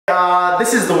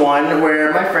This is the one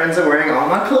where my friends are wearing all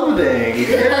my clothing.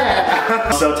 Yeah.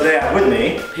 So today I have with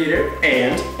me Peter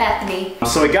and Bethany.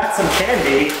 So we got some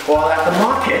candy while at the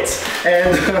market,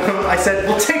 and I said,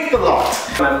 we'll take the lot.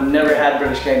 I've never had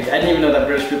British candy. I didn't even know that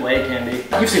British people ate candy.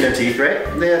 You've seen their teeth, right?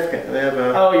 They have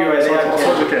oh, you're right. They have all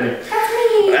sorts of candy. That's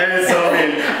me. That is so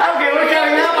mean. Okay, we're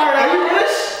counting that part. Are you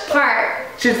British? Part.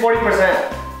 She's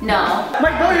 40%. No.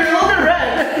 My God, you're a little bit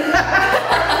red. I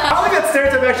don't think that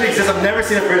stereotype actually exists. I've never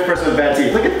seen a British person with bad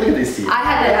teeth. Look at these teeth. I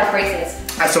had to have braces.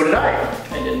 So did I.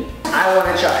 I didn't. I want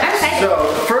to try. I'm excited. So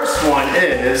the first one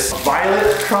is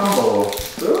Violet Crumble.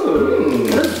 Ooh.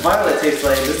 What does violet taste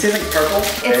like? Does it taste like purple?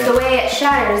 It's the way it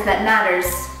shatters that matters.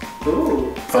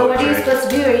 Ooh. So what are you supposed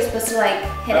to do? Are you supposed to like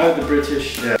hit it? The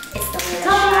British. Yeah. It's the way it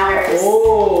shatters.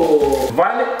 Oh.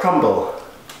 Violet Crumble.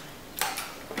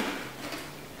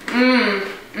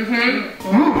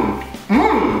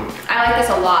 I like this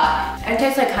a lot. It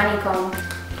tastes like honeycomb.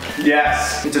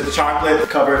 Yes. It's a chocolate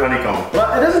covered honeycomb.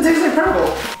 Well, it doesn't taste like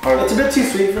purple. It's a bit too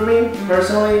sweet for me,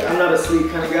 personally. I'm not a sweet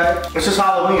kind of guy. It's just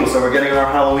Halloween, so we're getting our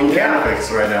Halloween candy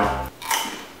fix right now.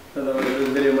 Although this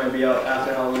video might be out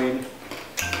after Halloween.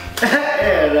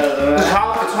 Yeah, it does. It's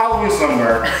Halloween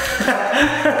somewhere.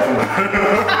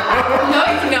 No,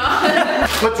 it's not.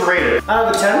 Let's rate it. Out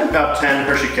of a 10? About 10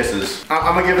 Hershey Kisses.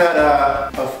 I'm gonna give that a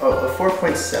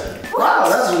 4.7. Wow,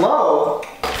 that's low.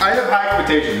 I have high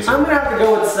expectations. I'm gonna have to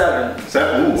go with 7. Ooh,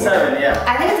 7, okay. yeah.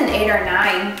 I think it's an 8 or 9. I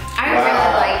really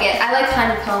like it. I like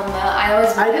honeycomb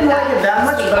though. I didn't like it that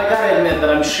much, but I gotta admit that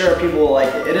I'm sure people will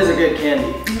like it. It is a good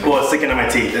candy. Well, it's sticking to my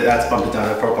teeth. That's bumped it down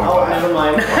to 4.5. Oh, never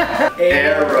mind.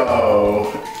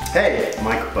 Arrow. Hey,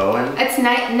 Mike Bowen. It's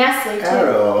Nestle too.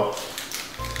 Arrow.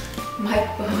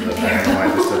 Mike Bowen I Arrow. know, I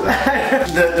understood that.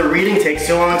 the reading takes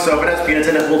too long, so if it has peanuts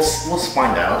in it, we'll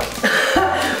find out.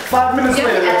 5 minutes Do you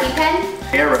have later. an EpiPen?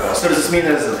 Arrow. So does this mean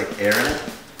there's like air in it?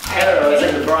 Arrow is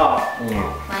like the bra. 1,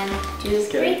 2,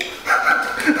 3.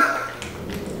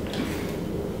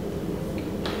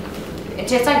 It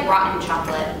tastes like rotten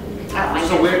chocolate. I don't like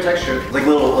It's it. a weird texture. Like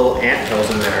little ant hills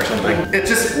in there or something. It's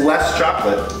just less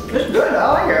chocolate. It's good, I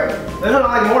like it. There's not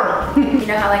like more. You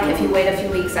know how like if you wait a few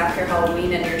weeks after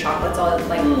Halloween and your chocolate's all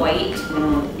like white?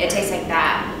 It tastes like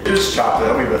that. It's just chocolate.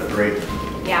 I'll give it a 3.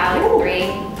 Yeah, like Ooh. 3.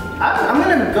 I'm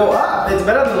gonna go up. It's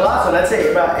better than the last one. I'd say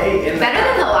about 8. Better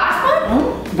than the last one?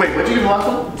 Wait, what'd you give the last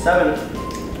one? 7.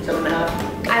 7.5.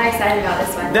 I'm excited about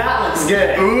this one. That looks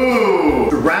good. Ooh!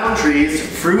 Roundtree's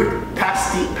fruit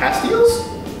pastilles?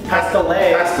 Pastille.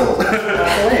 Pastilles.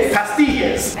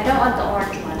 Pastilles. I don't want the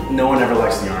orange one. No one ever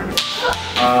likes the orange.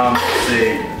 Let's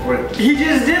see. Wait. He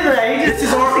just did that. This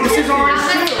is orange. This is orange.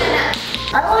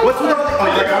 I like What's with all the? Oh,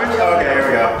 you like orange? Oh, okay, here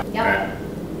we go. Yep. Alright.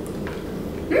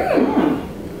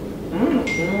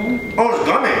 Oh, it's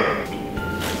gummy.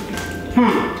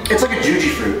 It's like a juji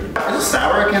fruit. Is it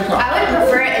sour? I can't tell. I would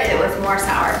prefer it if it was more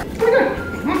sour. Pretty good.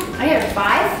 I give it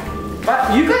 5.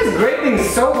 But you guys grade things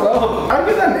so low. I'd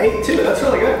give that an 8 too. That's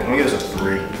really good. I'm gonna give this a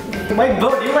 3. Wait,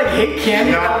 Bo, do you like hate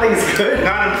candy? No. Nothing's good.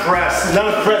 Not impressed.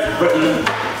 Not impressed, Britain.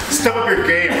 Step up your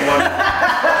game.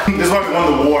 This is why we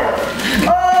won the war.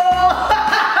 Oh!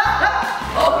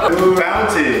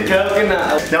 Bounty.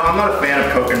 Coconut. No, I'm not a fan of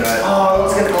coconut. Oh,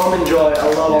 let's get Almond Joy. I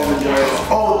love Almond Joy.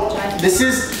 Oh, this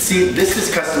is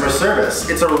customer service.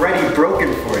 It's already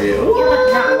broken for you. I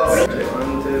love it.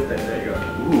 1, 2, 3. There you go.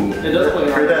 Ooh. It does look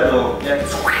like Heard that little. Yeah.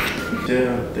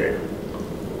 2, 3.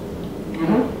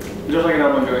 Just like an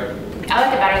Almond Joy. I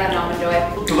like it better than Almond Joy.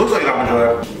 It looks like an Almond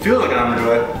Joy. Feels like an Almond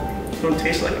Joy. It don't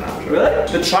taste like an Almond Joy. Really?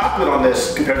 The chocolate on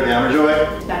this compared to the Almond Joy,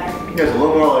 It's better. it's a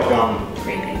little more like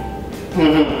Creamy. I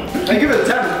give it a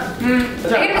 10. I give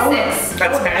it a 6.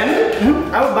 That's 10?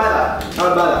 I would buy that. I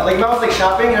would buy that. Like if I was like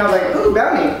shopping and I was like, ooh,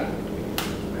 bounty.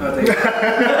 I would take it.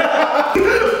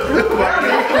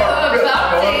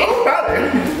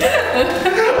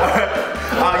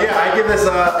 Yeah, I give this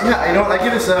you know what? I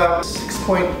give this a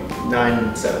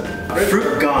 6.97.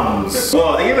 Fruit gums.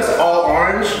 Whoa, they gave us all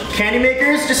orange. Candy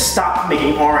makers, just stop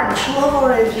making orange. I love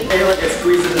orange. Hey, look, it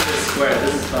squeezes into this square.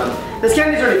 This is fun. This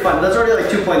candy's already fun. That's already like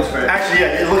 2 points for it. Actually,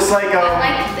 yeah, it looks like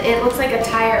It looks like a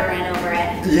tire ran over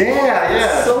it.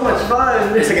 yeah. It's so much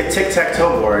fun. It's like a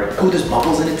tic-tac-toe board. Oh, there's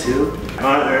bubbles in it too. Oh,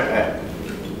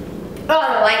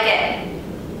 I like it.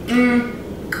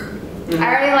 I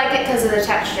already like it because of the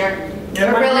texture. Yeah,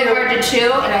 They're really hard to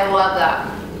chew, and I love that.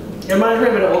 It reminds me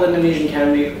of an old Indonesian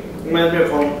candy. It reminds me of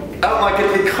home. I don't like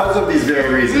it because of these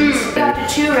very reasons. You have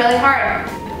to chew really hard.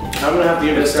 I'm gonna have to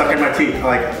give it a It's stuck in my teeth.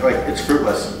 Like it's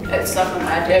fruitless. It's stuck in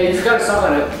my Yeah, teeth. you just gotta suck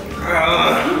on it.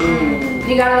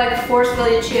 You gotta like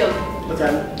forcefully chew. What's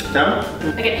that? 10?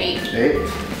 Like an 8. 8.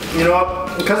 You know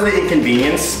what? Because of the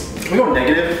inconvenience, we go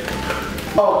negative.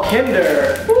 Oh,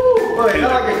 Kinder. Woo. Wait, is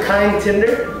that like a kind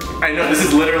Tinder? I know, this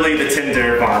is literally the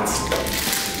Tinder fonts.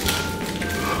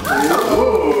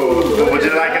 Ooh. Would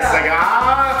you like a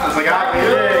cigar? A cigar for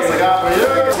you? A cigar for you?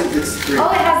 It's three. Oh,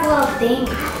 it has a little thing.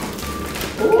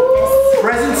 Ooh.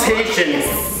 Presentation.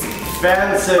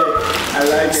 Fancy. I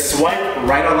like it. Swipe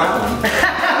right on that one.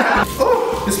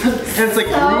 Oh, this pen, and it's like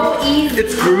So grooved. easy.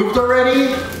 It's grooved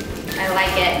already. I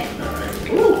like it.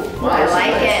 Ooh, wow, I this is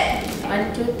like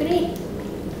nice. it. 1, 2, 3.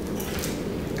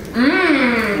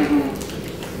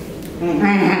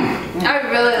 I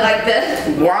really like this.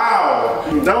 Wow,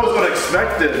 that was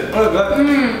unexpected. Oh,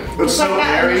 good. It's so like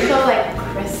that airy. initial like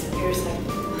crisp. You're just like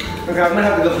Okay, I'm gonna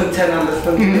have to go with 10 on this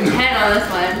one. 10 on this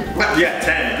one. Yeah,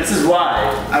 10. This is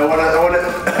why I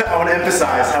wanna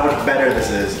emphasize how much better this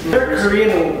is. There are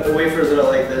Korean wafers that are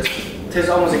like this. Tastes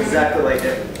almost exactly like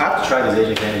it. I have to try these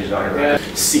Asian candies you're talking about.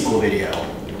 Yeah. Sequel video.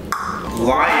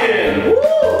 Lion.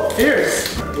 Woo!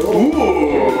 Fierce.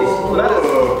 Ooh. That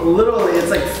is literally, it's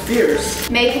like fierce.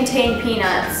 May contain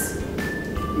peanuts.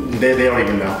 They don't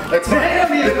even know. That's fine.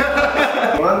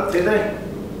 1, 2, 3.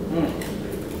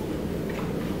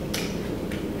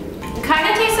 It kind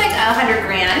of tastes like 100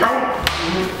 grand.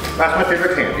 That's my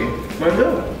favorite candy. Mine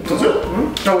too. That's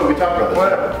it. No, we talked about this.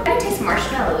 What? It tastes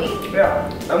marshmallowy. Yeah.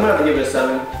 I'm gonna have to give it a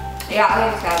 7. Yeah, I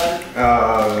think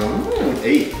 7.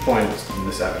 8 points in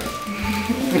the 7.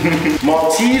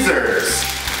 Maltesers.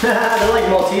 They're like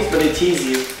Maltese, but they tease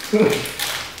you.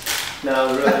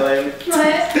 No, really lame. What?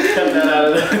 Cut that out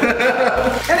of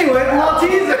there. Anyway,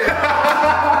 Malteser.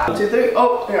 1, 2, 3.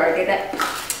 Oh. We already did that.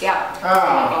 Yeah.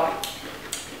 Ah.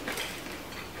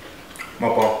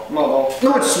 Mopo. Mobile.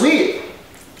 No, it's sweet.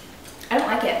 I don't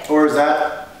like it. Or is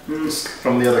that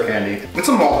from the other candy? It's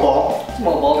a malt ball.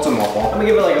 Small ball. It's a malt I'm ball. gonna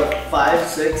give it like a 5,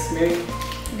 6, maybe.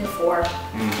 No 4.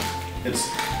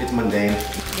 It's mundane.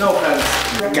 No offense.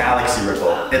 Galaxy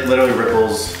ripple. It literally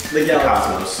ripples The the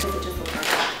galaxy. cosmos.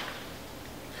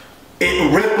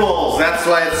 It ripples. That's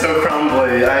why it's so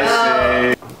crumbly.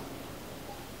 I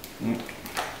see.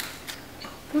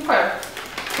 Okay.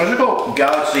 I should go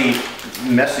galaxy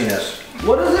messiness.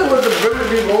 What is it with the British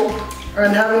people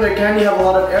and having their candy have a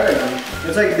lot of air in them?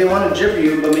 It's like they want to jip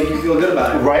you but make you feel good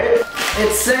about it. Right?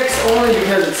 It's 6 only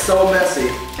because it's so messy.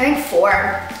 I think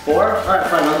 4. 4? Alright,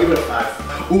 fine, I'll give it a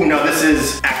 5. Ooh, no, this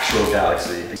is actual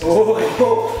galaxy.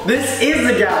 Oh, this is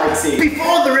the galaxy.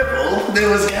 Before the ripple, there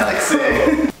was galaxy.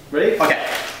 Ready? Okay.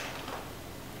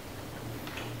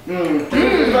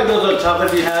 It's like those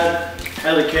chocolates you had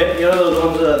as a kid. You know those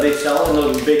ones that they sell in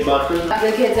those big boxes?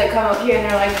 The kids that come up here and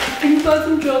they're like, can you buy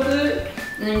some chocolate?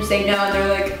 And then you say no and they're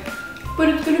like, but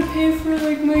it's gonna pay for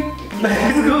like my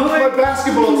My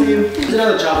basketball team. It's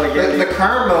another chocolate candy. The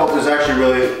caramel is actually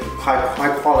really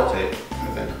high quality, I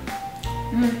think.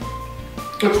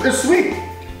 It's sweet.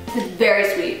 It's very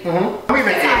sweet. I'm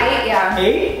even It's high, yeah.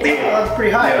 8? Oh, that's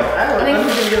pretty high. Yeah. I'm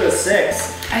just gonna give it a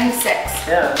 6. I think 6.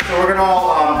 Yeah. So we're gonna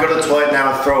all go to the toilet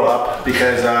now and throw up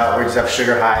because we just have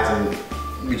sugar highs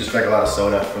and we just drank a lot of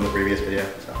soda from the previous video.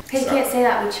 So. Because you can't say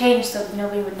that, we changed so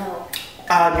nobody would know.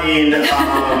 I mean,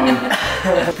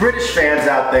 British fans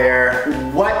out there,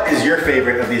 what is your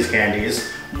favorite of these candies?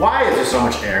 Why is there so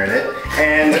much air in it?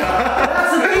 And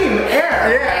That's the theme, air.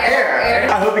 yeah, air.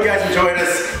 I hope you guys enjoyed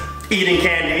us eating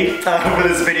candy for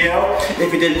this video.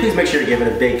 If you did, please make sure to give it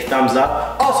a big thumbs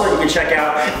up. Also, you can check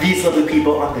out these lovely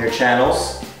people on their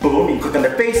channels. Boom, you can click on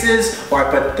their faces, or I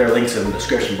put their links in the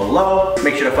description below.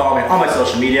 Make sure to follow me on all my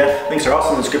social media. Links are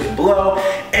also in the description below.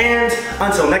 And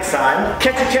until next time,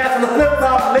 catch your cats on the flip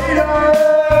flop later!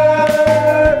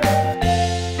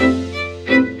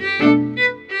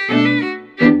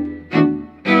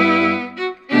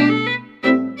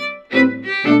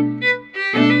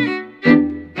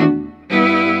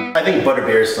 I think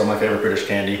butterbeer is still my favorite British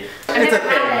candy. I've It's a never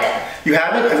had thing. it. You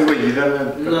haven't? Wait, you've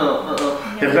done No,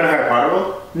 You ever been to Harry Potter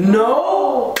World?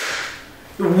 No!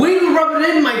 We rub it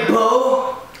in, my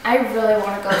beau! I really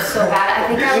want to go so bad. I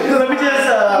think I would. Let me just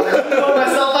put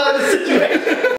myself out of the situation.